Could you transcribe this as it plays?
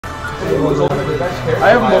I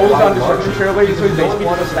have moles on Destruction Trailblade, so he's basically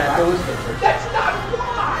just a stat those.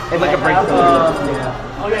 And like a break.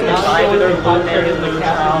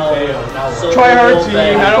 Try hard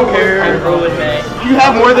team, I don't care. You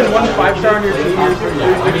have more than one 5-star on your team, you're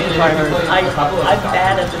try hard. I'm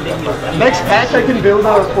bad at the video. Next patch I can build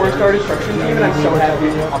a 4-star Destruction team and I'm so happy.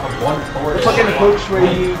 The fucking Hook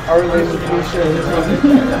Sway, Arlen, Misha.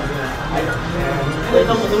 There's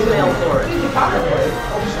a blue mail for it.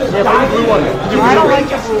 Yeah, bring the blue one. I don't like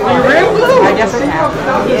the blue one. You ran blue? I guess I have.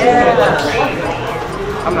 Yeah.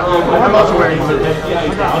 I'm not. I'm also wearing blue. I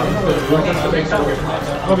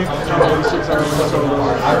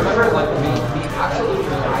remember like the absolute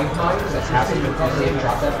high times that's happened because they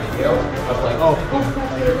dropped that video of like, oh,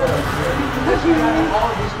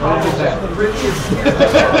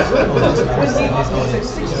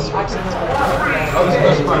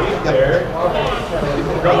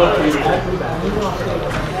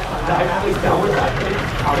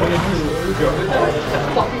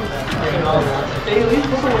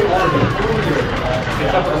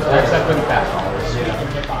 except for the fast dollars. So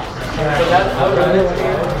that I would rather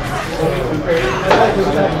when we compare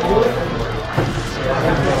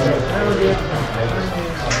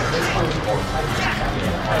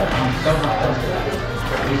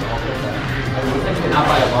not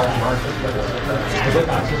by a large margin, but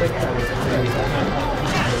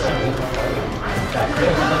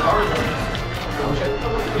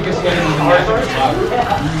because he didn't even match with cloud.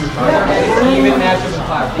 Even match with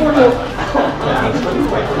cloud.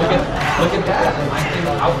 Look at that. I think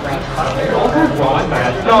outrange cloud there.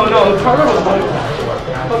 No, Carter was one.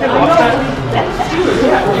 Fucking dude,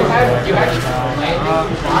 yeah, you actually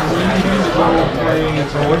landed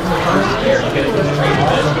towards the first year. You get it just straight to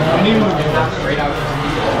this. And you not straight out to the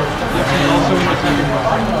field. And also in the second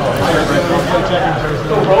one.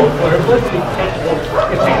 So rogue player, what did he take anymore?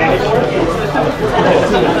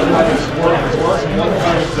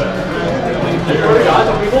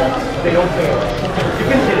 Some people, they don't care. You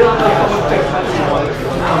can hit it on like almost 6 times you want it.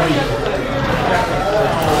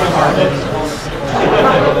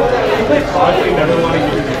 You play cards, you never want to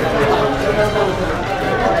use it.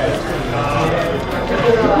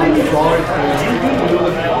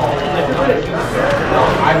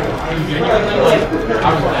 I'm genuinely like, I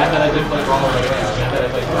was mad that I didn't play Brawler right away. I was mad that I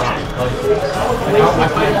played Brawler.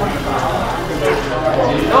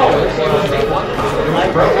 No, it was day one. It was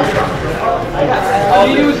broke. I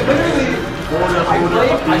mean, it was literally, I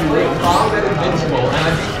played Bomb at Invincible, and I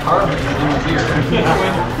beat Corrin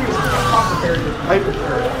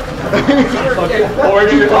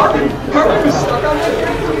in the year. Corrin was stuck on that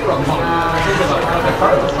character from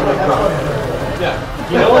yeah.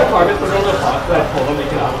 You know, like Carmen was on the box that I told him they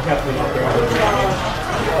could kept me up there.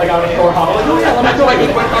 Like I was so hot. Like, oh yeah, let me go. Like, he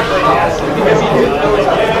went back to because he didn't know.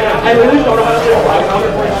 I literally don't know how to play Flash.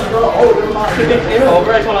 Because they came over,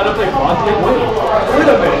 I told him how to play Flash. Wait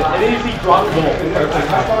a minute. And then he dropped the goal.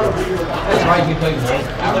 That's right, he played Wolf.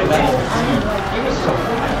 After that, he was so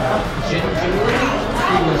bad. Genuinely,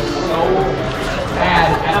 he was so bad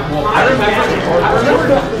at Wolf. I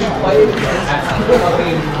remember he played at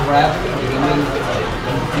fucking Rep Gaming.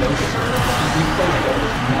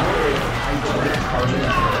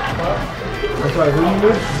 That's right, who you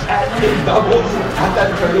knew? At doubles at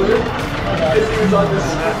that tournament. He was on this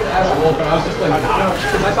ass Wolf, and I was just like, nah.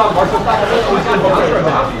 Because I saw Marshall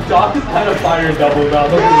Doc is kind of fire double now.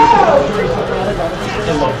 Look at this.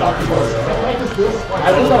 I love Doc.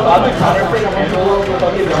 I was about to counter for Angelo with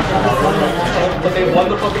fucking but they won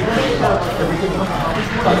the fucking game. Everything was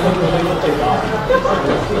I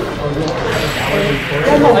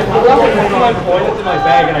pulled out my point that's in my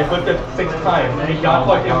bag and I flipped it 6 times and he got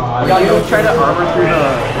fucking. You don't try to armor through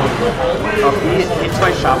the feet, it's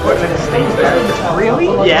my shot put and then it stays there. Really?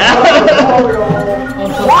 Yeah.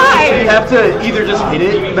 Why? You have to either just hit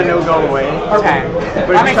it, then it'll go away. Okay.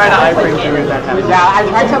 But if you try to iframe through it, that happens. Yeah,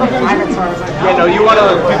 I tried to time it so I was like, yeah, no, you want to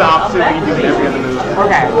do the opposite what you do in every other move.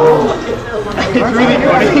 okay. It's really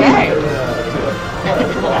funny.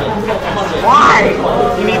 Why?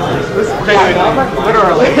 You need this.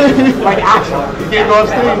 Literally. Like, actually. You can't go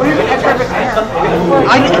upstairs.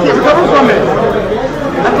 I can't recover from it.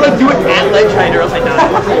 I have to like do it at ledge height or else I die.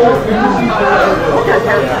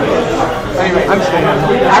 Anyway, I'm staying.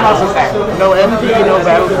 I'm also staying. No MP, no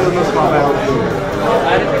battlefield, no small battlefield.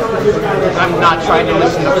 I'm not trying to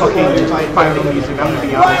listen to fucking final music, I'm gonna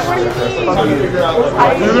be honest. Fuck you.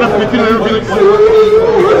 You're gonna make it be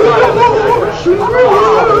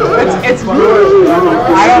like, It's good.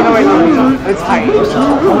 I don't know what it's tight.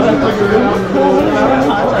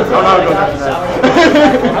 Oh no, go back to that.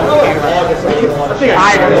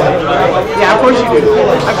 Yeah, of course you do.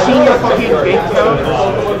 I've seen your fucking bank account.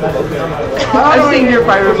 I've seen your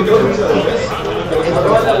Fire Emblem.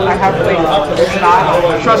 I have played. It's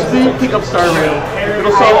not. Trust me, pick up Star Rail.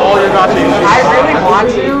 It'll solve all your gotcha. I really want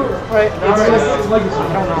to, but it's just, I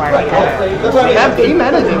don't know why I can't. They have game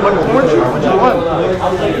editing. What more do you want?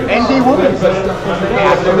 And gay women.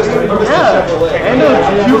 Yeah. And a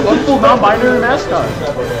cute, beautiful non-binary mascot.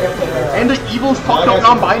 And an evil, fucked up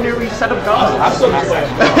non-binary set of gods.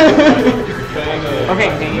 Okay,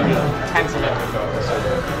 maybe 10 seconds.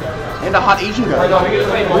 And a hot Asian guy.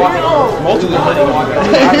 Multiple.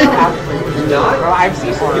 Bro, I've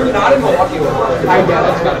seen horror. You're not in Milwaukee. I get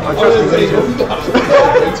it.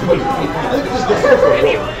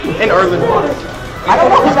 In Irvine. I don't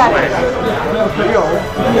know who that is.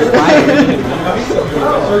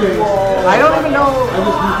 I don't even know.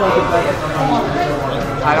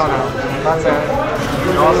 I don't know. That's it.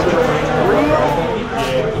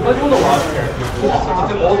 Let's go to the Lost character.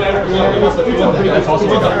 It's an old man who that's also a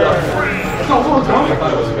gun. It's also a gun. I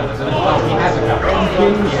thought it was a gun. No, he has a gun.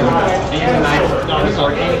 He has a knife. No, he's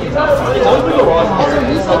sorry. It's always been the Lost character.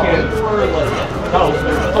 He's looking for like. No.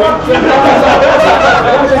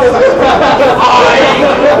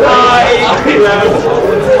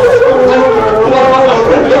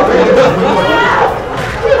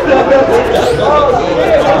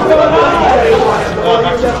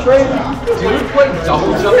 Dude played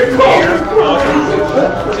double jump in the air.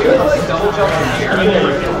 Dude played double jump in the air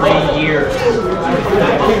for 3 years.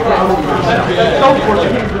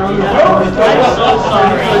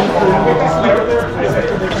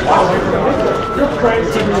 You're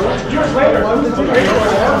crazy. Years later.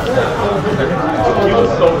 You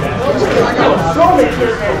was so bad. So many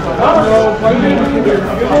years later.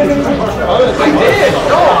 I did.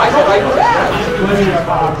 No, I said like that.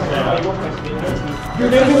 Your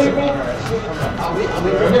name is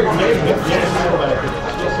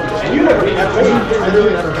and you never meet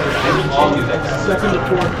second to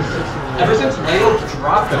fourth to sixth. Ever since Leo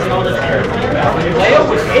dropped him, Leo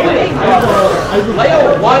was winning. Leo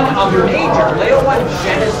won a major. Leo won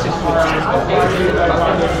Genesis.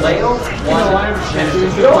 Leo won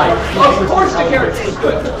Genesis. Like, of course the character is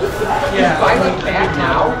good. Yeah. If I like that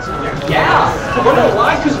now, yeah. I'm not gonna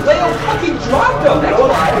lie, because Leo fucking dropped him. That's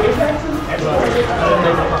why.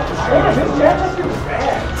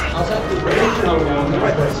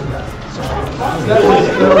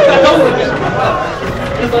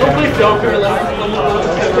 Little bit Joker,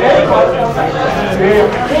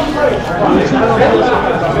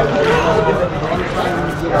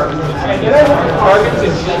 Target's a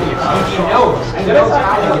genius. He knows. He knows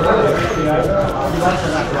how to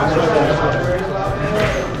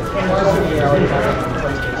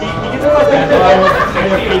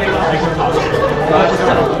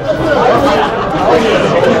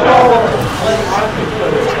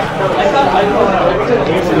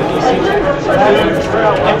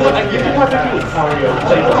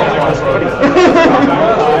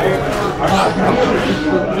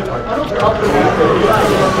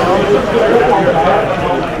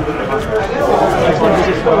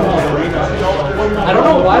I don't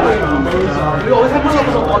know why, but we always have one of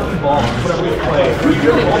those lucky balls whenever we play.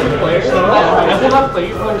 You're the only player, I will not play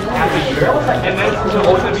you for half a year, and then it's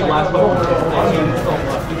always going to be last one.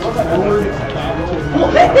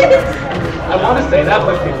 I want to say that,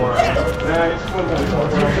 but people are.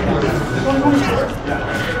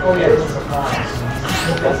 Oh, yes.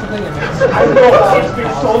 That's the thing. I know, it's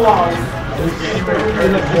been so long.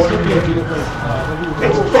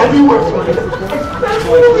 It's February.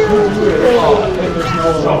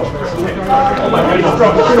 Oh my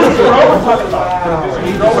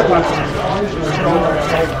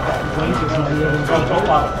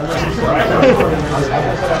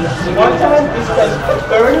one time we spent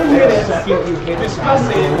 30 minutes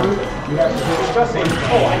discussing,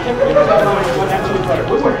 oh, I can't remember what actually better.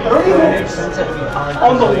 We were 30 minutes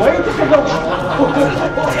on the way to the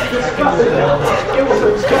discussing it. It was a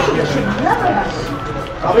discussion that should never happen.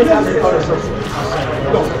 How many times have you thought of something?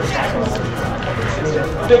 No.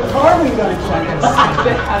 The carving that it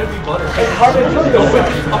had to be butter. The carving just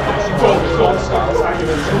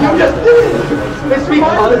you just did it. It's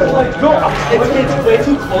because it's way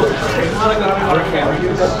too close to the same amount of butter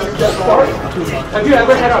calories. Just start. Have you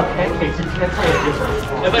ever had on pancakes? You can't tell the difference.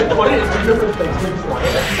 If I put it in two different things, it won't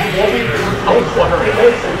be how butter it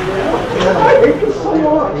is. I hate you so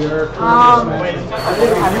much. I'm gonna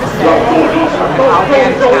say,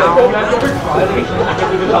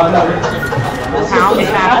 Town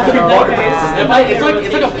capital. It's like a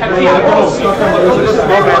Pepsi.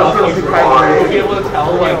 You'll be able to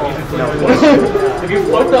tell like if you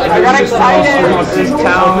put the I got excited. This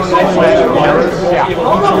town. Yeah.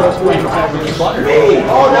 Oh no,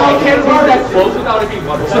 I can't see that close without it being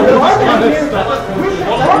butter.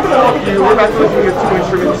 We're about to listen to your two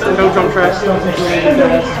instruments. No drum tracks.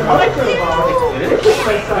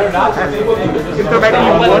 If there might be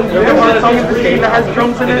one song in this game that has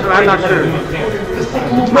drums in it, I'm not sure. I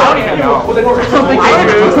don't even know. Something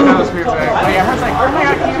true.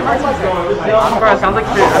 Bro, it sounds like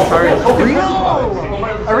shit. I'm sorry. It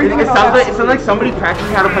sounds like somebody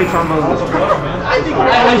practicing how to play trombone. I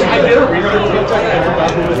did a research on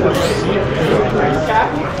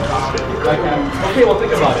okay, well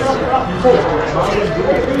think about it.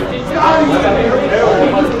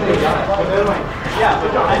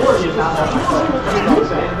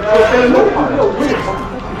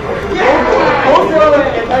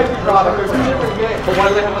 But why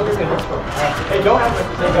do they have like the same restaurant? They don't have like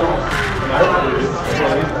the same restaurant.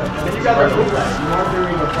 Then you guys are cool.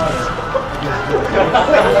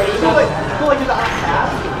 So like is it on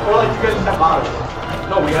cash? Or like you guys just have bottles?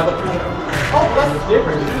 No, we have a oh, that's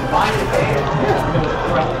different. You just buy the thing.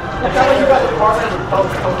 Yeah. It's not like you got the apartment with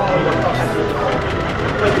both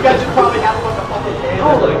like you guys just probably have like a fucking game.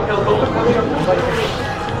 Oh, like they'll go to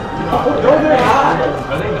no, they're not.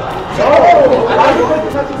 Are they not? No!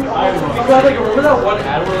 Because like remember that one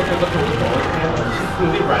ad where like the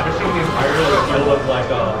completely ravishing the entire like deal of like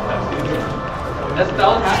Pepsi? That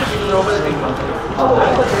doesn't happen even though over the same company. Oh,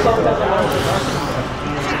 that's like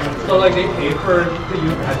so like they paid for to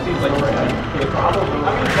use Pepsi like for the problem.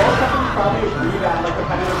 I mean, both companies probably agree that like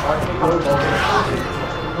competitive marketing covers both.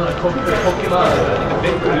 Like Pokemon, the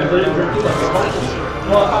big literally drinking like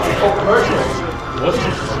well, how many Coke commercials? What?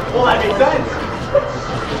 Well, that makes sense.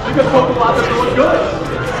 Because Pokemon are doing good.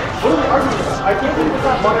 What are they arguing about? I can't believe it's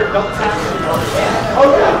not butter doesn't have any butter. Oh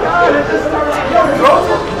my god, it just started. Yo, Rose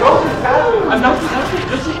is passing. I'm not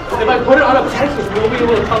just if I put it on a pencil, you'll be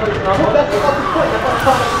able to tell it's not. Well, that's not the point. That's not the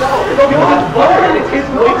point itself. It's butter and it tastes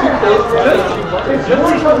way too good. It's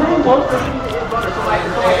just because it's butter. So my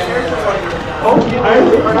character oh, I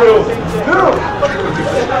are not the same thing. No!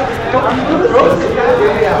 Rose is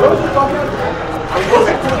passing. Rose is talking about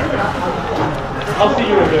I'll see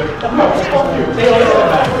you in a bit. They always come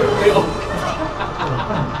back. They always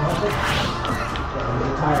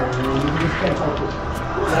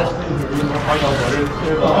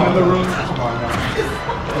in the room. Come on now.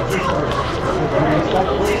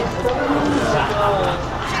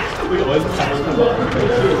 We always have to come back.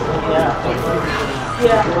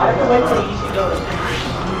 Yeah, I went to Ishido.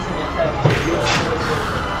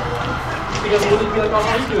 Because we'll just be like, oh,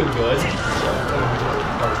 I'm doing good.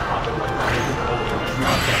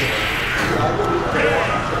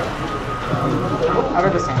 I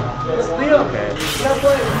read the same. It's still okay.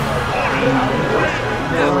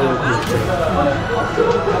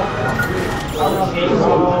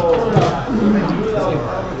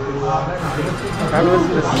 Fabulous,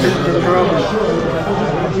 this is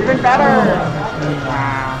even better.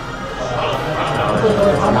 Wow.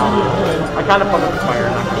 I kind of put up the fire.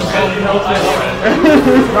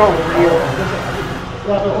 No, real.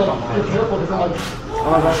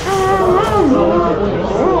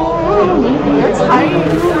 It's tiny.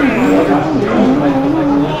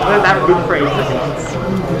 Doesn't have a good phrase.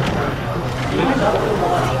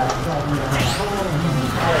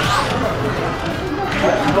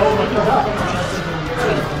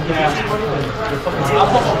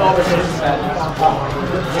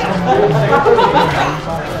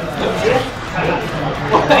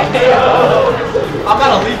 I'm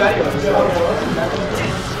gonna leave anyway.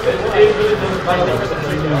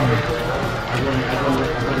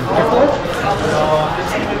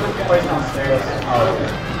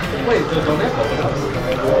 Wait, don't they open up?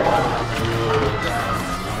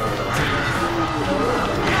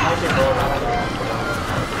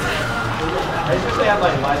 I used to say I have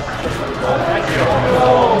like lights.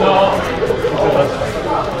 No.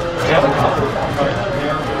 They have a couple.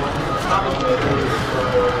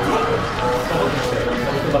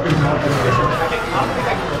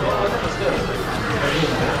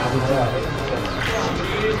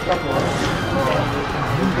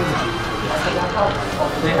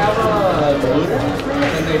 They have a lunar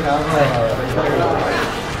and they have a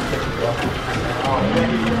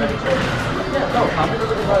yeah, no, copy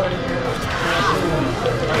doesn't have anything.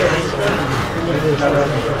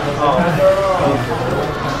 Oh.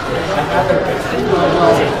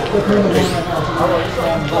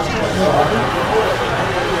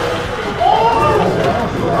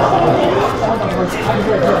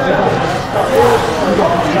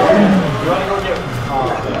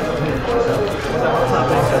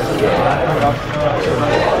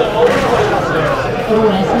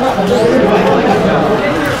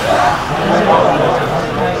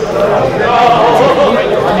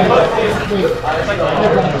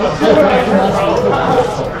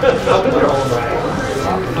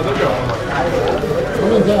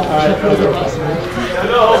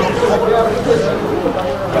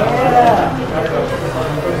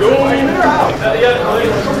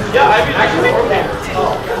 Yeah, I mean, actually,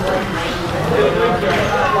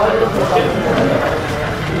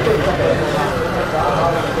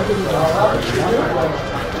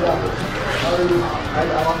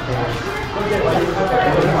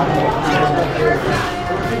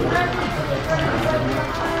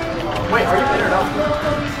 wait, are you in or not?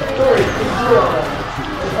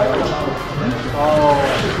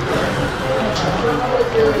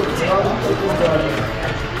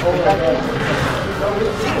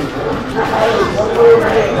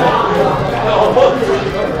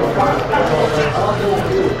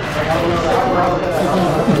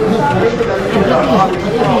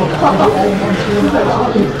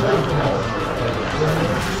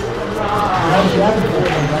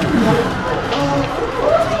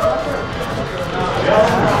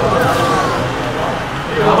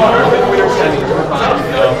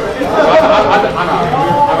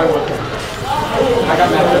 I got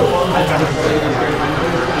mad.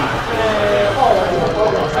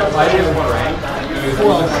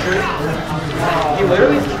 He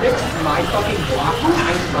literally kicked my fucking block 9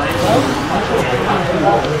 times.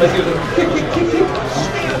 Like he was like, kick, kick, kick, kick,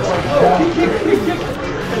 kick, kick, kick.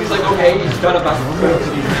 He's like, okay, he's done about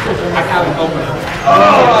I haven't opened it. Oh,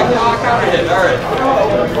 I countered it. All right.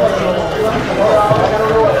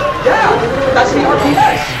 Yeah, that's the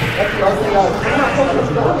RPS.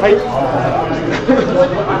 I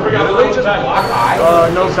forgot. Literally just block high.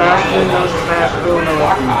 no Bastion, no Smash, no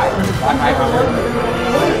block high. Block high.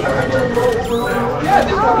 Yeah,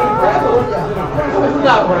 just fucking grab it. It's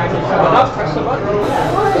not bragging. Shut up. Press the button.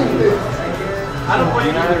 I don't know what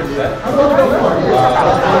you guys are set.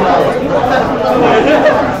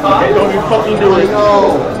 Don't you fucking do it.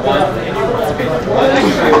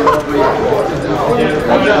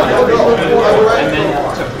 And then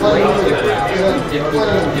to break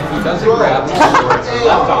if he doesn't grab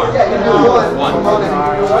left arm, 1.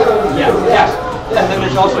 Yes. And then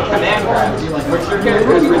there's also command grabs, which your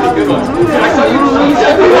character is really good ones. I saw you freeze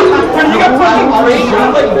everyone. When you got fucking crazy,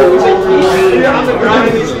 like losing you're on the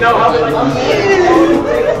ground and you know how they're like,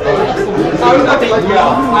 I was not being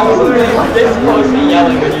yelled. I was literally this close to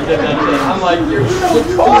yelling when you did that shit. I'm like, you're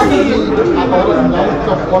corny.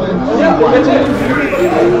 Yeah, that's it.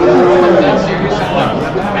 That's serious.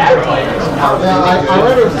 Bad players are really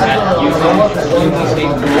good at using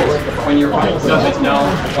state rules when you're fighting. Doesn't know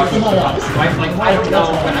what he's doing. Like, I don't know,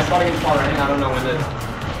 when I fought against Corrin, I don't know when the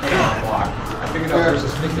block. I figured out there's a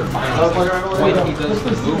sticker finally when he does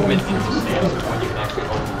the movement into stance when you can actually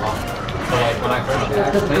open the block. So like when I first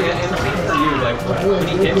and same for you, like when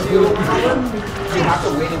he hits you, you have to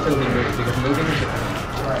wait until he moves because moving is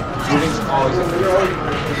moving's always a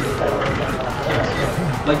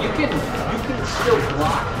like you can still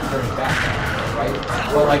block during background, right?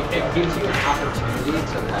 But like it gives you an opportunity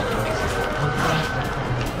to like mix it.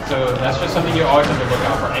 So that's just something you always have to look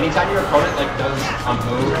out for. Anytime your opponent like does a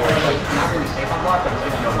move or like not really safe on block, but it's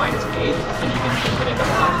like -8 and you can hit it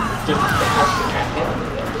just dash at him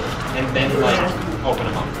and then like open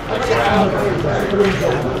him up. Like grab.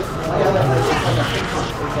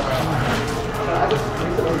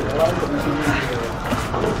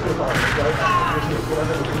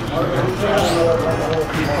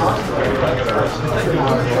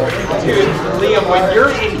 Dude, Liam, when you're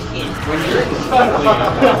in heat, when you're in heat,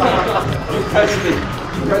 you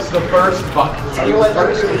press the burst button. You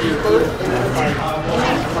burst the heat button.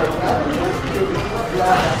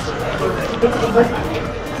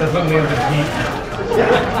 That's when Liam's in heat.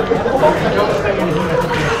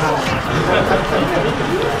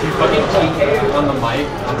 You fucking TK on the mic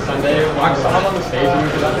on Sunday, watch someone on the stage and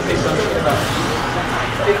you're about to say something about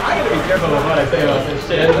dude, I gotta be careful with what I say about this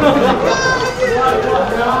shit.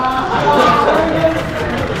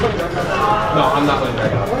 No, I'm not letting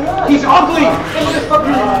that go. He's ugly! He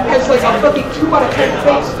has like a fucking 2 out of 10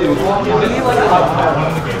 face, dude. Isn't he like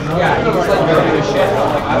yeah, he's like very good shit.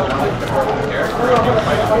 I'm like, I don't like the perfect character in your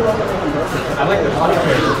fighting. I like the funny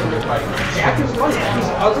characters in your fighting. Jack is funny. He's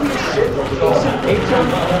ugly as shit. He's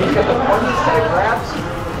he's got the funniest set of grabs.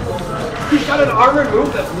 He's got an armored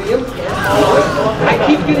move that Liam can't avoid. I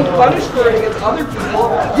keep getting punished for it against other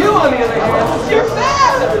people. You, on the other hand, you're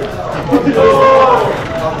bad!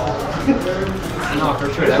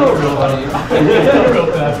 sure It's that so was real funny. real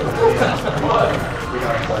fast.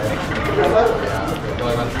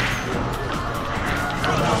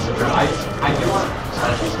 I do want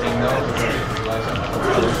this thing though, because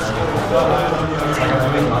I realize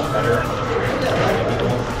I'm doing much better.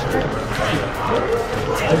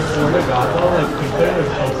 I swear to God though, like people are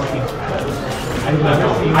so fucking fast. I've never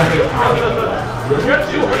seen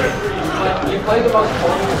You play the most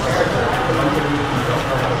pointless character.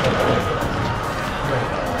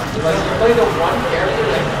 Like you play the one character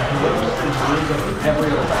that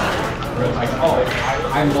every other time. Like, oh,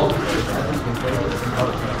 I love this character. You can play with different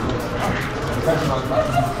other characters.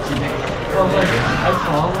 Well, like, I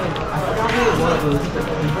saw, like, I forgot who it was, but it was just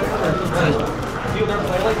like, you ever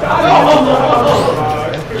play like that?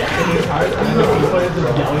 Yeah. And he's tired, and the people are just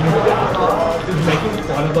yelling at him, just making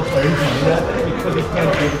fun of the players doing that because he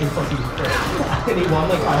can't do anything fucking straight. And he won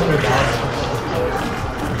like $500.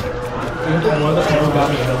 He was like one of the people who got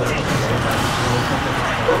me into like,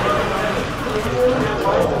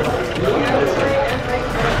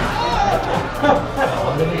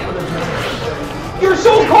 You're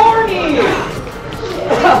so corny!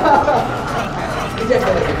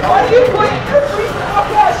 Why do you play every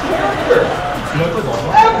fuck-ass character?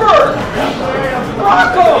 Ever!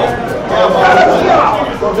 Rocco! Razia!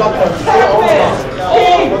 Pac-Man!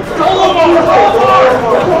 King!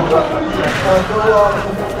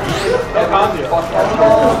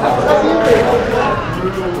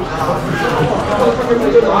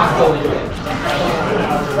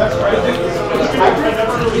 That's right.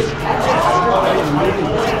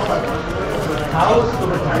 how's the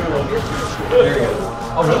retirement? There you go.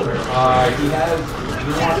 Oh, really? He has,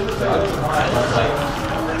 like,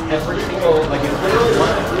 every single, like, it's literally one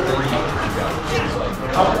of 3 you go.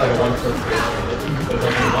 It's like a one first base. There's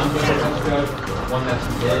like one first judge, one that's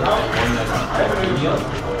mid, and one that's medium,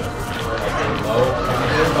 or like a low,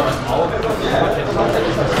 but like all of it, it's not that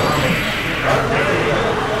it's a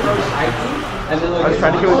and then, like, I was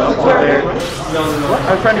trying to kill his up tilt there. No.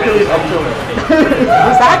 I was trying to kill his up tilt.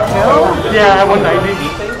 Was that kill? Yeah, at 190.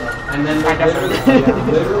 And then I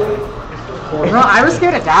literally, No, I was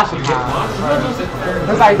scared of dash attack.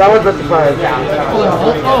 That was the surprise. Yeah.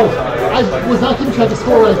 Oh, I was not keeping track of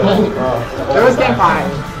score right then. It was game 5.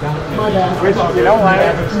 My bad. Which, you know what?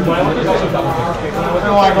 When I went to double when I went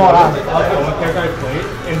to I go on. what character I played,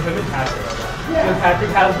 and him and Patrick. And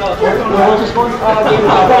Patrick has the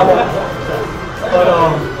but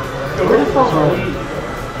it was so really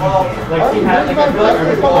like he had like I feel like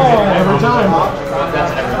every time.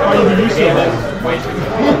 that's every time you see it like way too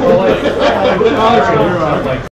well, like